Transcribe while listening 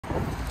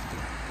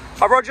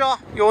Hi Roger,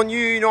 your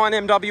new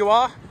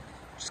 9MWR.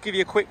 Just give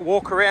you a quick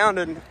walk around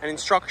and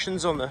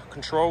instructions on the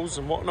controls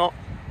and whatnot.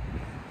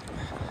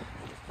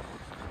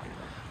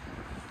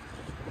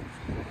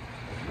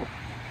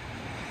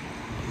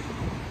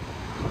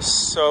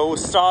 So we'll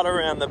start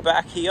around the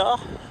back here.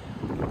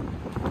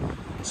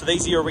 So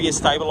these are your rear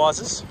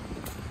stabilizers.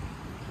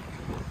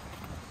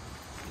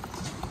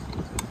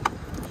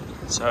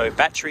 So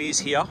battery is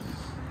here,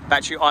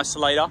 battery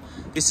isolator.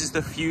 This is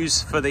the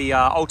fuse for the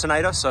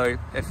alternator. So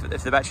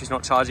if the battery's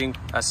not charging,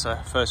 that's the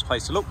first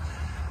place to look.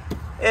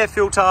 Air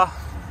filter,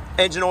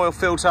 engine oil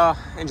filter,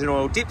 engine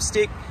oil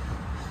dipstick.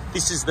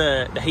 This is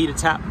the heater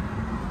tap.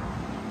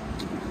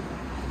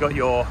 Got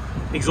your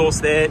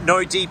exhaust there.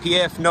 No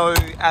DPF, no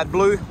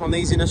AdBlue on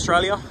these in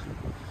Australia.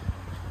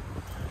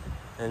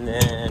 And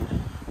then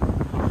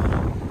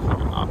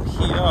come up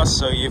here,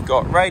 so you've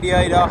got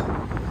radiator,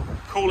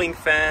 cooling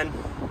fan,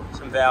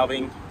 some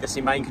valving, that's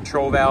your main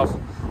control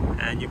valve,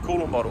 and your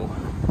coolant bottle.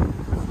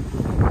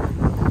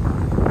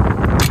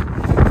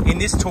 In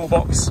this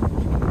toolbox,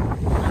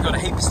 we've got a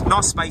heap of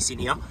nice space in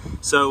here.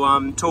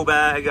 So tool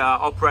bag,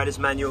 operators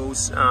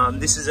manuals.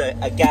 This is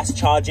a gas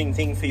charging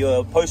thing for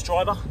your post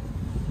driver.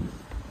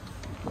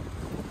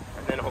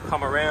 And then it'll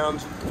come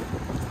around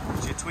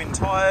to your twin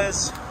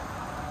tires.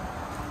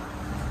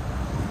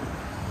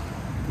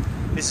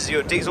 This is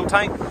your diesel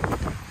tank.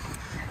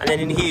 And then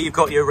in here you've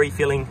got your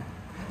refilling.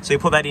 So you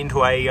put that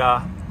into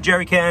a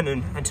jerry can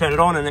and turn it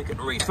on, and it can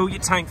refill your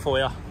tank for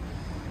you.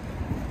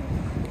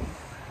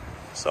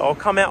 So I'll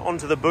come out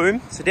onto the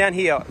boom. So down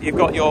here, you've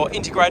got your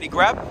integrated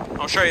grab.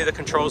 I'll show you the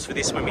controls for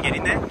this when we get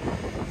in there.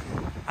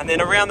 And then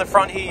around the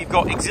front here, you've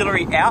got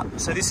auxiliary out.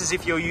 So this is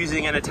if you're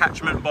using an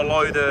attachment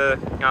below the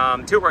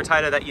tilt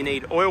rotator that you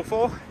need oil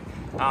for.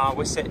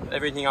 We'll set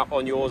everything up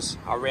on yours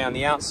around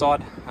the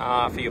outside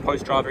for your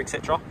post driver,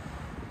 etc.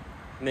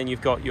 And then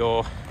you've got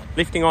your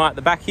lifting eye at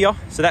the back here.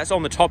 So that's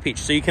on the top hitch.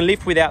 So you can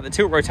lift without the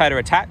tilt rotator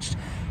attached.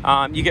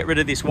 You get rid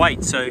of this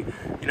weight. So,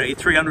 you know, your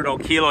 300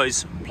 odd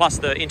kilos plus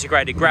the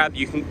integrated grab,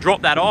 you can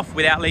drop that off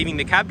without leaving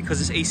the cab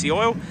because it's EC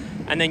oil,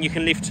 and then you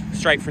can lift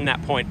straight from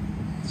that point.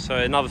 So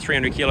another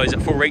 300 kilos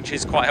at full reach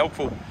is quite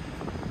helpful.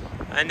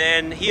 And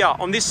then here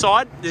on this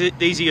side,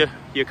 these are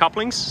your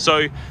couplings.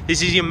 So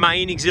this is your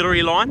main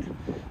auxiliary line,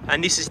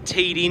 and this is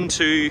teed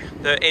into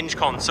the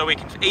engcon. So we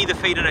can either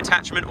feed an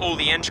attachment or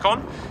the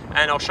engcon,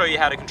 and I'll show you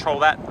how to control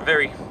that.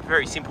 Very,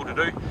 very simple to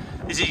do.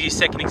 This is your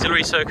second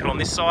auxiliary circuit on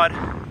this side.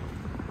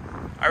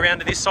 Around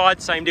to this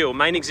side, same deal.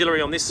 Main auxiliary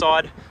on this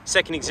side,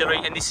 second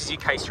auxiliary, and this is your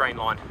K-strain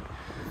line.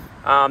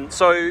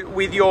 So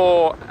with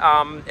your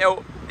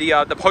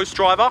the post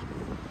driver,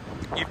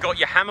 you've got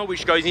your hammer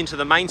which goes into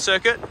the main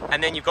circuit,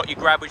 and then you've got your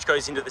grab which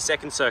goes into the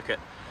second circuit.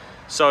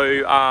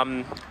 So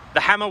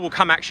the hammer will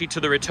come actually to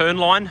the return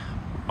line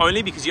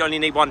only because you only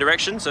need one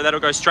direction, so that'll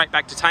go straight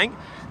back to tank.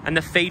 And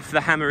the feed for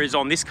the hammer is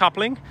on this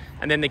coupling,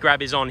 and then the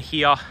grab is on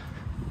here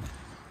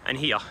and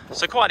here.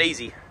 So quite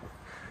easy.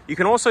 You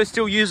can also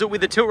still use it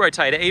with the tilt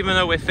rotator, even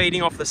though we're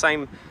feeding off the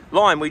same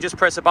line. We just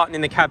press a button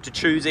in the cab to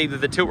choose either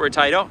the tilt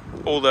rotator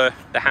or the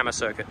hammer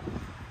circuit.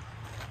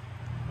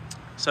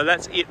 So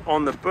that's it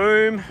on the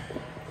boom.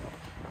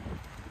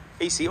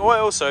 EC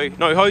oil, so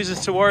no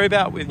hoses to worry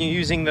about when you're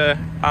using the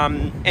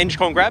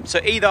engcon grab. So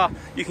either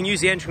you can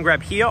use the engcon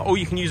grab here, or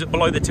you can use it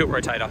below the tilt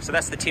rotator. So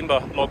that's the timber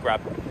log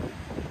grab.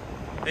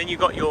 Then you've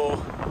got your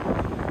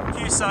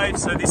Q-safe.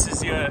 So this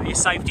is your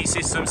safety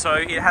system. So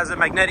it has a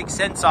magnetic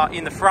sensor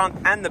in the front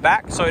and the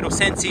back. So it'll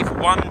sense if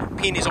one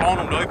pin is on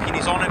or no pin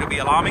is on, it'll be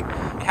alarming.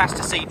 It has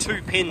to see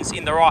two pins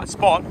in the right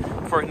spot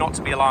for it not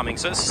to be alarming.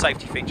 So it's a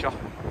safety feature.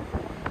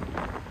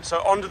 So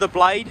onto the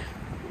blade,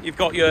 you've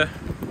got your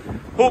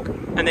hook,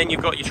 and then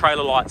you've got your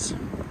trailer lights.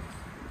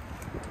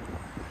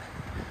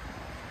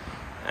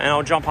 And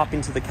I'll jump up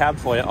into the cab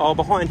for you. Oh,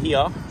 behind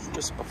here,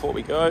 just before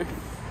we go,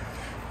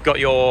 got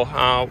your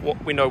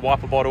window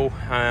wiper bottle,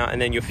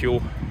 and then your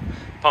fuel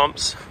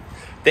pumps.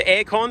 The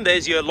aircon,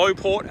 there's your low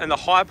port and the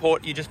high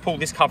port. You just pull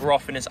this cover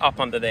off and it's up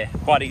under there.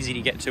 Quite easy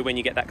to get to when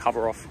you get that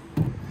cover off,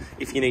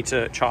 if you need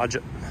to charge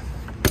it.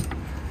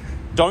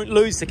 Don't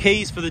lose the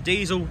keys for the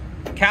diesel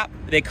cap.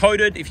 They're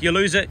coded. If you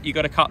lose it, you've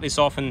got to cut this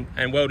off and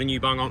weld a new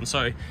bung on.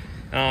 So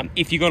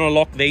if you're going to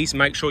lock these,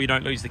 make sure you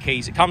don't lose the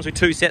keys. It comes with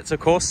 2 sets, of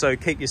course, so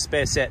keep your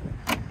spare set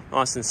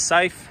nice and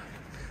safe.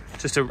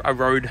 Just a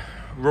road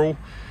rule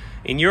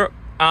in Europe.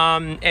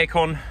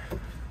 Aircon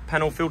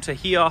panel filter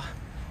here.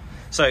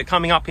 So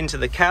coming up into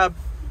the cab.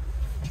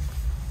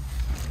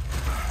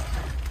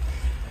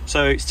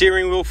 So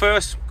steering wheel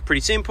first,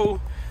 pretty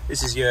simple.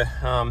 This is your,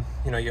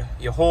 you know,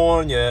 your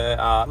horn, your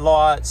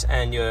lights,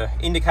 and your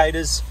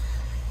indicators.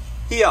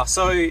 Here,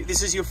 so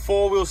this is your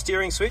 4-wheel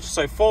steering switch.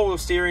 So 4-wheel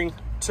steering,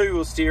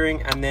 2-wheel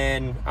steering, and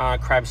then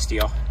crab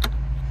steer.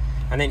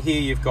 And then here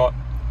you've got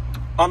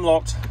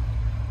unlocked,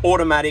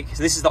 automatic.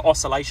 So this is the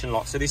oscillation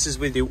lock. So this is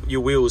with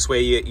your wheels where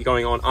you're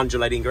going on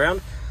undulating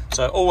ground.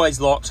 So always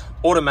locked,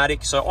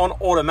 automatic. So on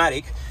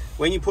automatic,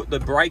 when you put the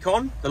brake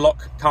on, the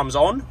lock comes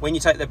on. When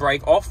you take the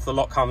brake off, the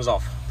lock comes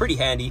off. Pretty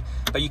handy,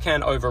 but you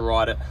can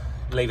override it.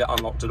 Leave it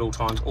unlocked at all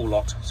times, all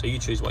locked. So you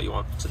choose what you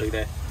want to do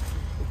there.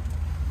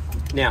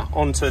 Now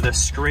onto the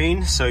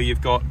screen. So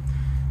you've got,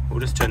 we'll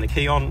just turn the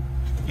key on.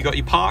 You've got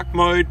your park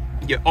mode,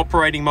 your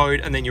operating mode,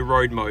 and then your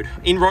road mode.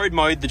 In road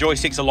mode, the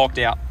joysticks are locked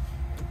out.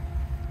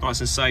 Nice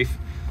and safe.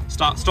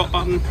 Start, stop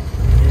button.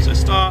 So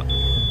start,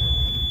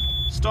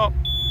 stop,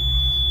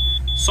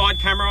 side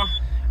camera,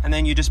 and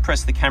then you just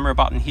press the camera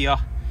button here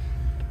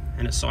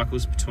and it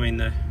cycles between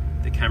the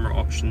camera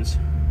options.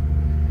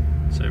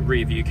 So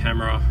rear view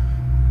camera,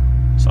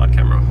 side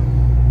camera.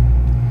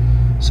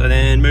 So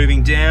then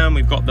moving down,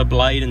 we've got the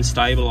blade and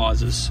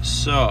stabilizers.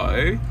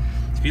 So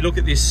if you look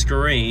at this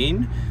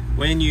screen,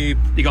 when you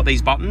got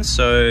these buttons,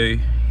 so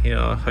here,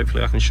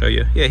 hopefully I can show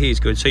you. Yeah, here's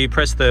good. So you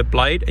press the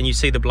blade and you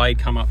see the blade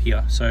come up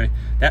here. So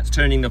that's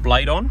turning the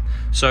blade on.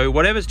 So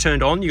whatever's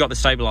turned on, you got the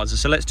stabilizer.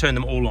 So let's turn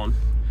them all on.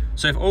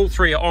 So if all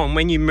three are on,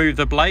 when you move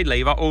the blade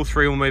lever, all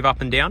three will move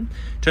up and down.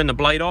 Turn the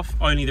blade off,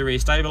 only the rear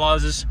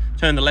stabilizers.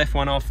 Turn the left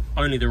one off,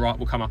 only the right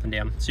will come up and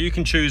down. So you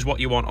can choose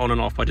what you want on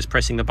and off by just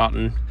pressing the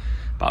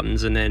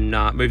buttons and then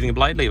moving the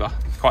blade lever.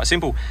 Quite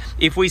simple.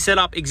 If we set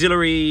up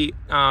auxiliary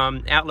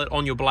outlet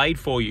on your blade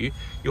for you,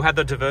 you'll have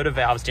the diverter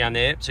valves down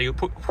there. So you'll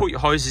put your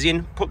hoses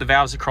in, put the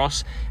valves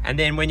across, and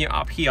then when you're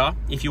up here,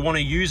 if you want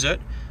to use it,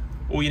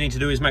 all you need to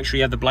do is make sure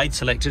you have the blade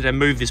selected and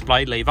move this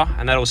blade lever,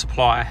 and that'll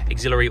supply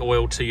auxiliary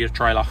oil to your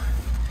trailer.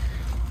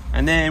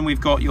 And then we've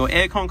got your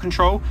aircon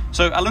control.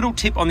 So a little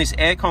tip on this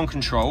aircon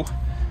control,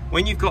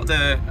 when you've got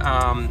the,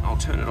 I'll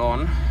turn it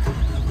on.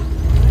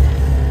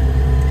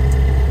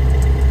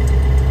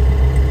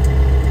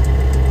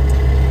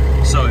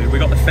 So we've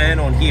got the fan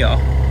on here.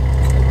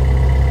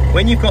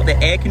 When you've got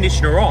the air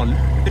conditioner on,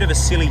 a bit of a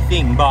silly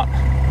thing, but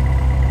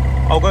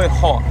I'll go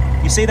hot.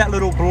 You see that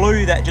little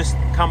blue that just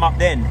come up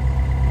then?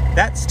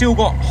 That's still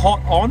got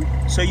hot on,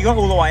 so you go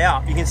all the way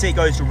up, you can see it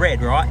goes to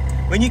red, right?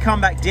 When you come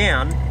back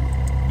down,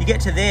 you get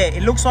to there,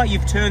 it looks like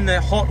you've turned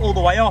the hot all the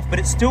way off, but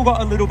it's still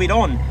got a little bit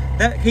on.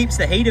 That keeps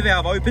the heater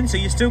valve open, so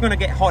you're still gonna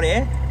get hot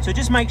air. So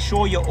just make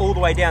sure you're all the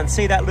way down.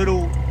 See that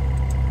little,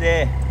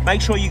 there,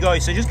 make sure you go.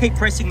 So just keep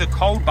pressing the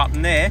cold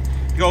button there,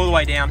 you go all the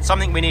way down.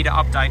 Something we need to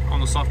update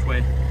on the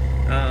software.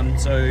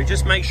 So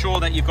just make sure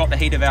that you've got the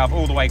heater valve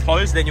all the way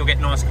closed, then you'll get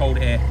nice cold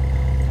air.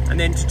 And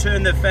then to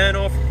turn the fan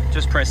off,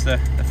 just press the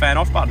fan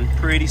off button.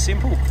 Pretty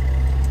simple.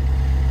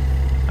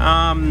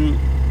 Turn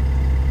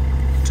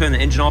the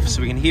engine off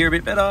so we can hear a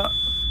bit better.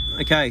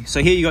 Okay,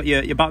 so here you got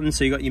your buttons.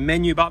 So you got your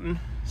menu button,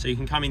 so you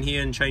can come in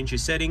here and change your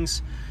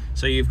settings.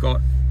 So you've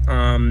got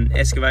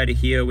excavator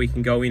here, we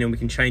can go in and we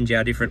can change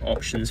our different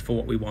options for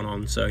what we want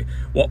on. So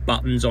what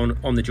buttons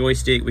on the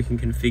joystick we can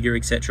configure,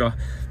 etc.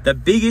 The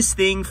biggest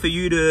thing for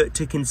you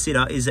to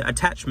consider is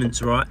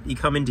attachments, right? You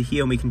come into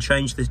here and we can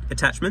change the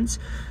attachments.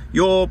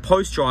 Your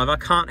post driver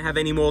can't have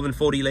any more than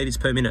 40 liters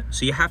per minute.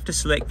 So you have to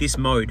select this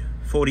mode,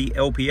 40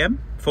 LPM,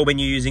 for when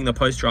you're using the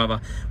post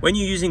driver. When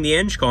you're using the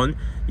engcon,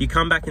 you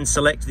come back and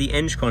select the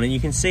engcon, and you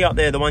can see up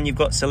there the one you've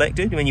got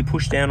selected. When you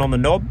push down on the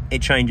knob,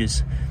 it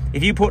changes.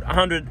 If you put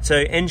 100,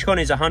 so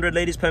engcon is 100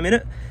 liters per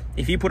minute.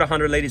 If you put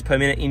 100 liters per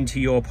minute into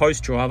your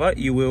post driver,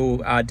 you will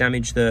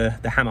damage the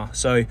hammer.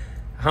 So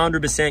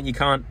 100%,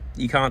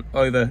 you can't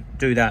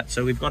overdo that.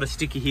 So we've got a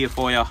sticker here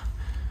for you,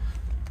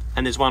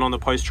 and there's one on the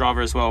post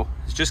driver as well.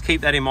 So just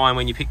keep that in mind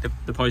when you pick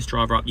the post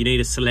driver up. You need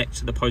to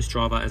select the post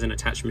driver as an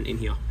attachment in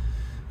here.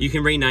 You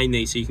can rename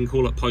these, so you can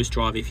call it post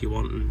drive if you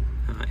want, and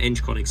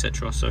engcon,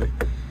 etc. So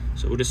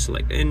we'll just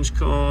select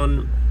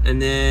engcon,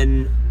 and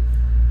then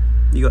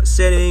you got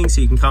settings,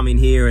 so you can come in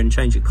here and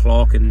change your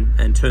clock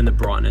and turn the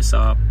brightness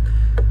up,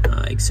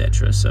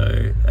 etc.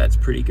 So that's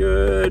pretty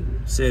good.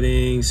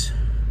 Settings,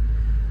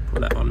 put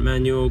that on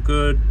manual,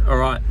 good. All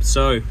right,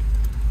 so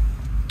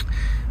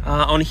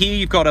on here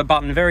you've got a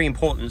button, very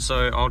important.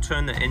 So I'll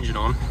turn the engine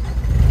on.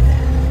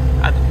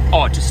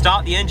 To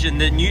start the engine,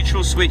 the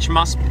neutral switch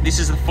must, this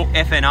is the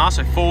FNR,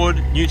 so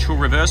forward, neutral,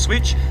 reverse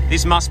switch.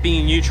 This must be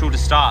in neutral to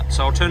start.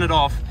 So I'll turn it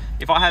off.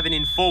 If I have it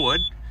in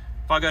forward,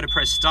 if I go to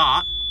press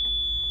start,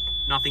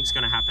 nothing's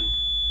going to happen.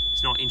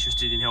 It's not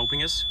interested in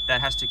helping us.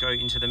 That has to go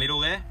into the middle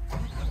there.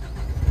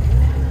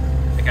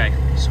 Okay,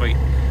 sweet.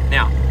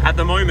 Now, at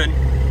the moment,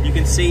 you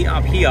can see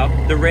up here,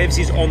 the revs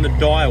is on the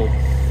dial.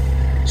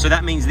 So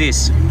that means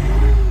this.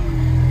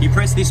 You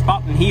press this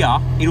button here,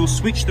 it'll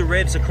switch the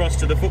revs across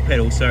to the foot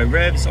pedal. So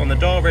revs on the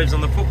dial, revs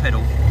on the foot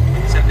pedal.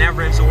 So now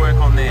revs will work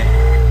on there.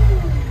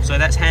 So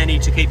that's handy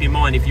to keep in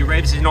mind. If your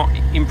revs is not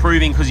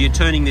improving because you're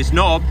turning this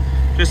knob,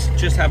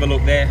 just have a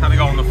look there, have a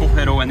go on the foot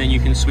pedal, and then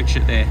you can switch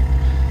it there.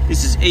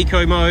 This is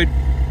eco mode,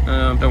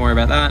 don't worry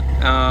about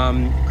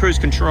that. Cruise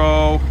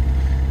control,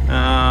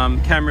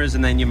 cameras,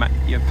 and then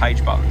your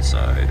page button. So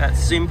that's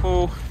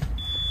simple.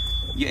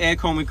 Your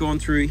aircon we've gone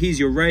through. Here's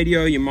your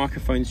radio, your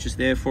microphone's just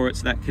there for it,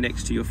 so that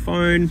connects to your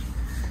phone.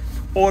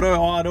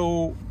 Auto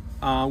idle,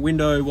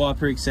 window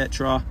wiper,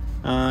 etc.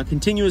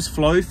 Continuous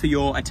flow for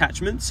your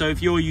attachments. So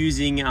if you're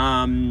using,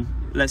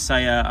 let's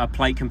say a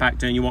plate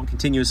compactor and you want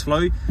continuous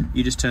flow,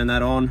 you just turn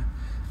that on.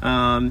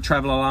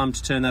 Travel alarm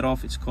to turn that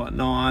off, it's quite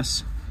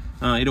nice.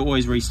 It'll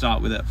always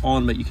restart with it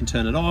on, but you can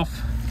turn it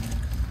off.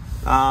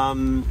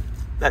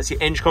 That's your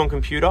engcon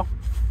computer.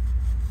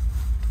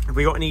 if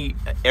we got any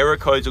error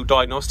codes or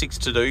diagnostics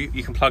to do,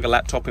 you can plug a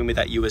laptop in with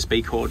that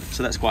USB cord,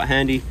 so that's quite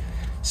handy.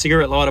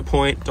 Cigarette lighter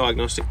point,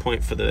 diagnostic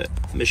point for the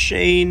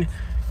machine,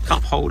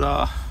 cup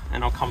holder,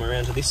 and I'll come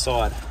around to this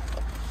side.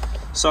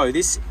 So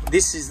this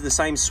is the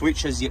same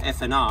switch as your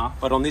FNR,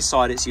 but on this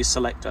side it's your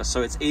selector.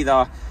 So it's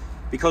either,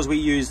 because we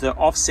use the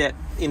offset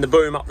in the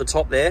boom up the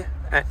top there,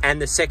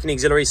 and the second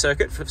auxiliary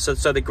circuit,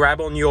 so the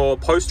grab on your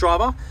post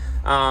driver,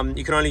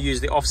 you can only use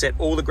the offset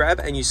or the grab,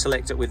 and you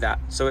select it with that.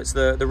 So it's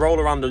the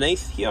roller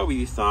underneath here with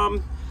your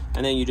thumb,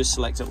 and then you just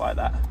select it like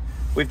that.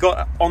 We've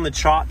got on the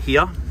chart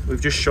here,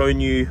 we've just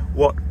shown you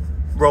what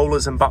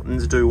rollers and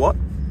buttons do what.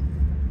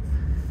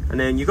 And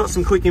then you've got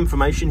some quick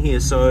information here.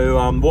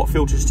 So what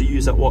filters to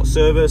use at what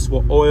service,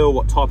 what oil,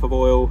 what type of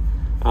oil,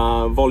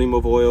 volume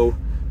of oil,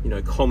 you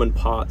know, common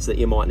parts that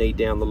you might need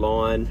down the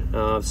line,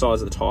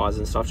 size of the tires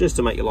and stuff, just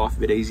to make your life a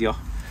bit easier.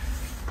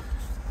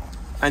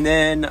 And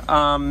then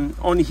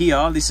on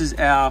here, this is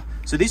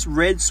so this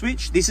red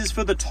switch, this is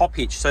for the top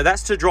hitch. So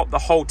that's to drop the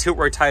whole tilt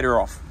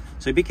rotator off.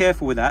 So be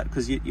careful with that,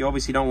 because you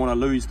obviously don't want to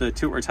lose the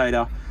tilt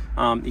rotator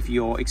if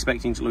you're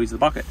expecting to lose the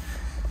bucket.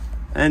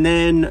 And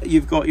then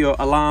you've got your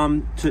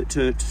alarm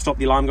to stop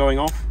the alarm going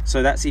off.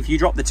 So that's if you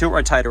drop the tilt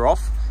rotator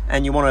off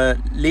and you want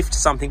to lift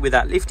something with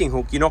that lifting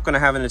hook, you're not going to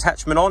have an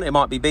attachment on. It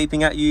might be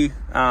beeping at you.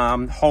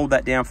 Hold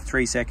that down for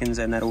 3 seconds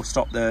and that'll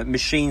stop the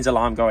machine's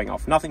alarm going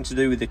off. Nothing to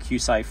do with the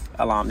Q-Safe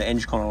alarm, the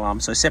engcon alarm.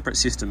 So separate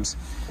systems.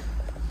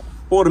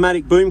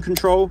 Automatic boom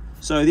control.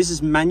 So this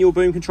is manual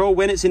boom control.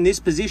 When it's in this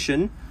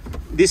position,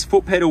 this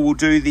foot pedal will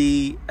do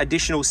the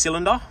additional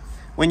cylinder.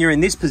 When you're in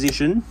this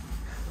position,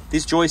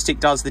 this joystick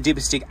does the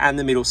dipper stick and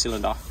the middle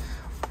cylinder.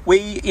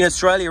 We in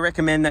Australia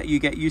recommend that you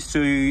get used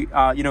to,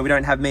 you know, we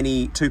don't have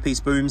many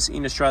two-piece booms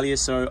in Australia,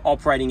 so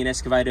operating an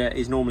excavator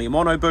is normally a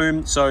mono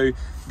boom. So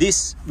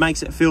this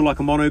makes it feel like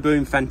a mono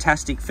boom,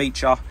 fantastic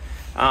feature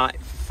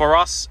for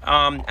us.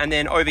 And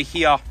then over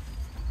here,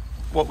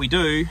 what we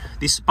do,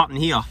 this button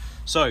here.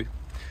 So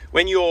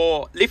when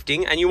you're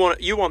lifting and you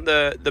want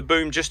the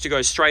boom just to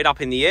go straight up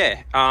in the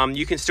air,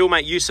 you can still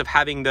make use of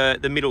having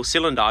the middle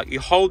cylinder. You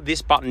hold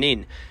this button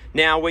in.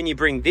 Now, when you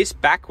bring this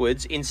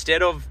backwards,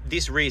 instead of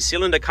this rear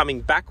cylinder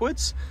coming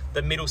backwards,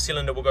 the middle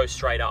cylinder will go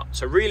straight up.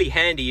 So really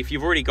handy if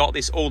you've already got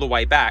this all the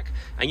way back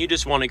and you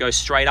just want to go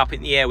straight up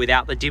in the air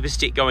without the dipper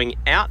stick going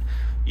out.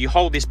 You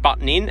hold this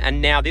button in,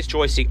 and now this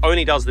joystick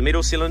only does the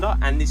middle cylinder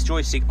and this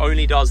joystick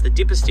only does the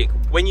dipper stick.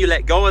 When you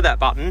let go of that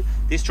button,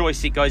 this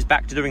joystick goes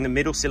back to doing the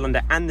middle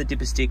cylinder and the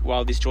dipper stick,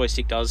 while this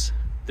joystick does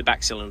the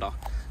back cylinder.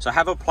 So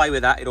have a play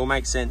with that, it'll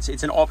make sense.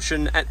 It's an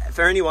option, and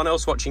for anyone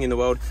else watching in the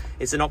world,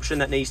 it's an option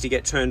that needs to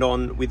get turned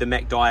on with the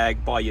Mech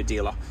Diag by your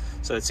dealer.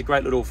 So it's a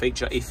great little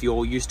feature if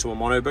you're used to a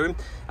mono boom.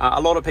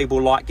 A lot of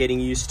people like getting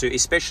used to,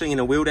 especially in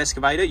a wheeled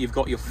excavator, you've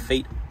got your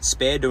feet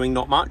spare doing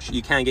not much.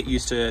 You can get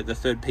used to the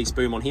third piece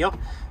boom on here.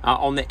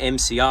 On the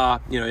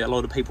MCR, you know, a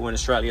lot of people in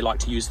Australia like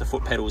to use the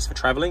foot pedals for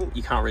traveling.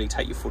 You can't really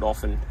take your foot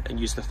off and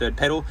use the third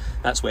pedal.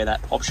 That's where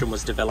that option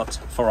was developed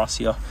for us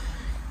here.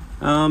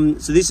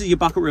 So this is your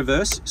bucket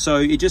reverse. So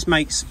it just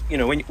makes, you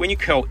know, when you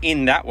curl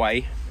in that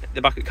way,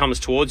 the bucket comes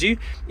towards you.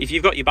 If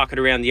you've got your bucket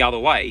around the other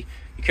way,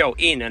 you curl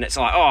in and it's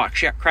like, oh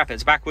crap,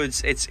 it's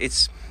backwards.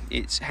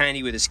 It's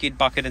handy with a skid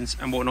bucket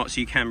and whatnot,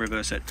 so you can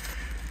reverse it.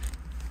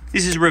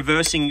 This is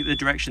reversing the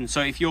direction.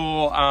 So if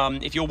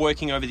you're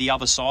working over the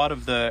other side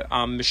of the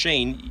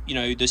machine, you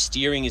know, the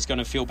steering is going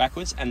to feel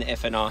backwards and the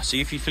FNR. So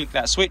if you flick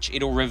that switch,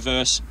 it'll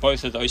reverse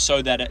both of those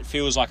so that it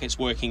feels like it's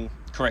working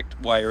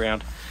correct way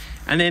around.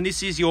 And then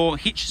this is your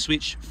hitch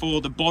switch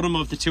for the bottom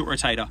of the tilt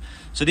rotator.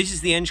 So this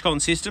is the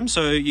engcon system.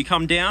 So you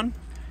come down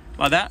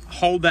like that,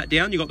 hold that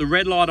down. You've got the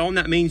red light on,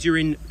 that means you're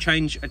in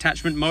change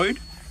attachment mode.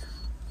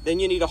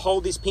 Then you need to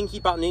hold this pinky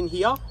button in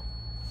here.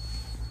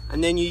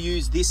 And then you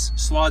use this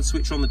slide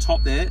switch on the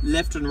top there,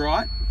 left and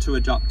right, to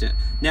adjust it.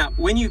 Now,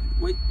 when you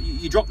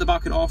drop the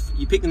bucket off,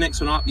 you pick the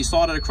next one up, you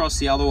slide it across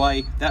the other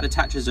way, that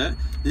attaches it.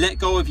 Let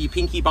go of your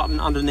pinky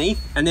button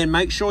underneath, and then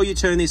make sure you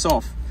turn this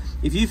off.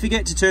 If you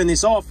forget to turn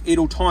this off,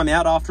 it'll time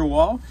out after a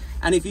while.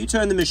 And if you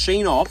turn the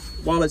machine off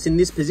while it's in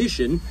this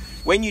position,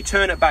 when you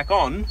turn it back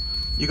on,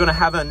 you're gonna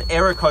have an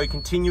error code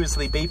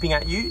continuously beeping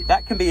at you.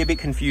 That can be a bit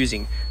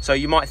confusing. So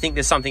you might think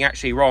there's something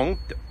actually wrong.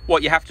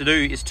 What you have to do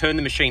is turn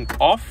the machine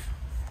off,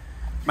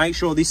 make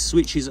sure this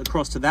switch is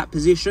across to that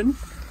position,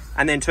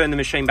 and then turn the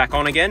machine back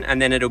on again, and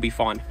then it'll be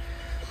fine.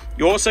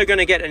 You're also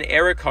gonna get an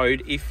error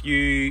code if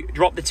you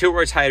drop the tilt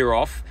rotator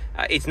off.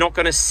 It's not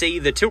going to see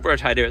the tilt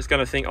rotator. It's going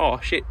to think, oh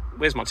shit,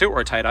 where's my tilt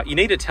rotator? You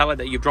need to tell it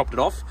that you've dropped it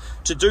off.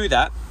 To do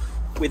that,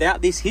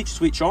 without this hitch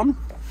switch on,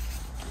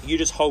 you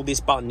just hold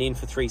this button in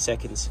for 3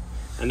 seconds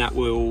and that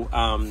will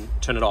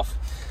turn it off.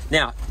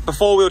 Now,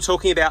 before we were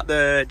talking about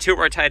the tilt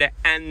rotator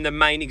and the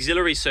main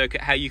auxiliary circuit,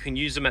 how you can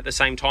use them at the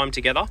same time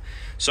together.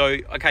 So,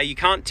 okay, you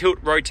can't tilt,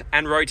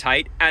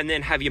 rotate and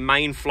then have your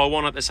main flow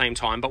on at the same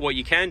time. But what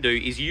you can do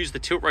is use the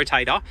tilt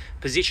rotator,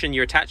 position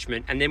your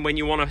attachment, and then when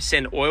you want to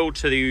send oil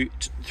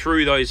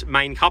through those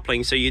main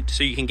couplings so you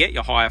can get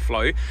your higher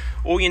flow,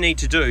 all you need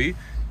to do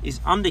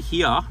is under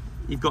here,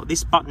 you've got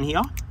this button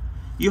here.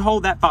 You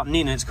hold that button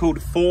in and it's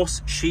called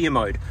force shear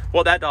mode.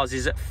 What that does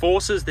is it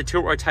forces the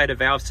tilt rotator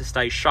valves to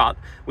stay shut,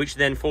 which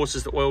then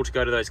forces the oil to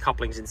go to those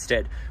couplings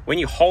instead. When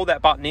you hold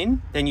that button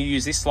in, then you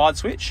use this slide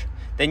switch,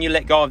 then you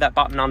let go of that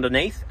button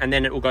underneath, and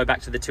then it will go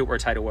back to the tilt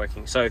rotator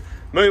working. So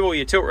move all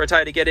your tilt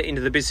rotator, get it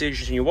into the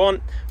position you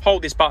want,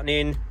 hold this button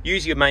in,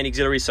 use your main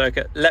auxiliary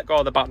circuit, let go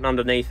of the button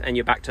underneath, and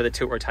you're back to the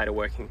tilt rotator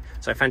working.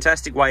 So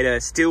fantastic way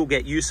to still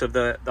get use of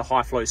the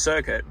high flow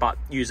circuit, but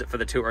use it for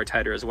the tilt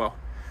rotator as well.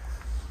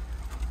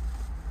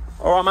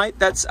 All right, mate,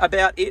 that's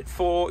about it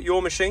for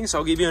your machine. So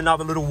I'll give you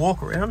another little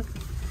walk around,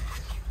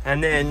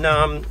 and then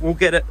we'll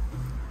get it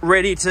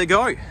ready to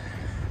go.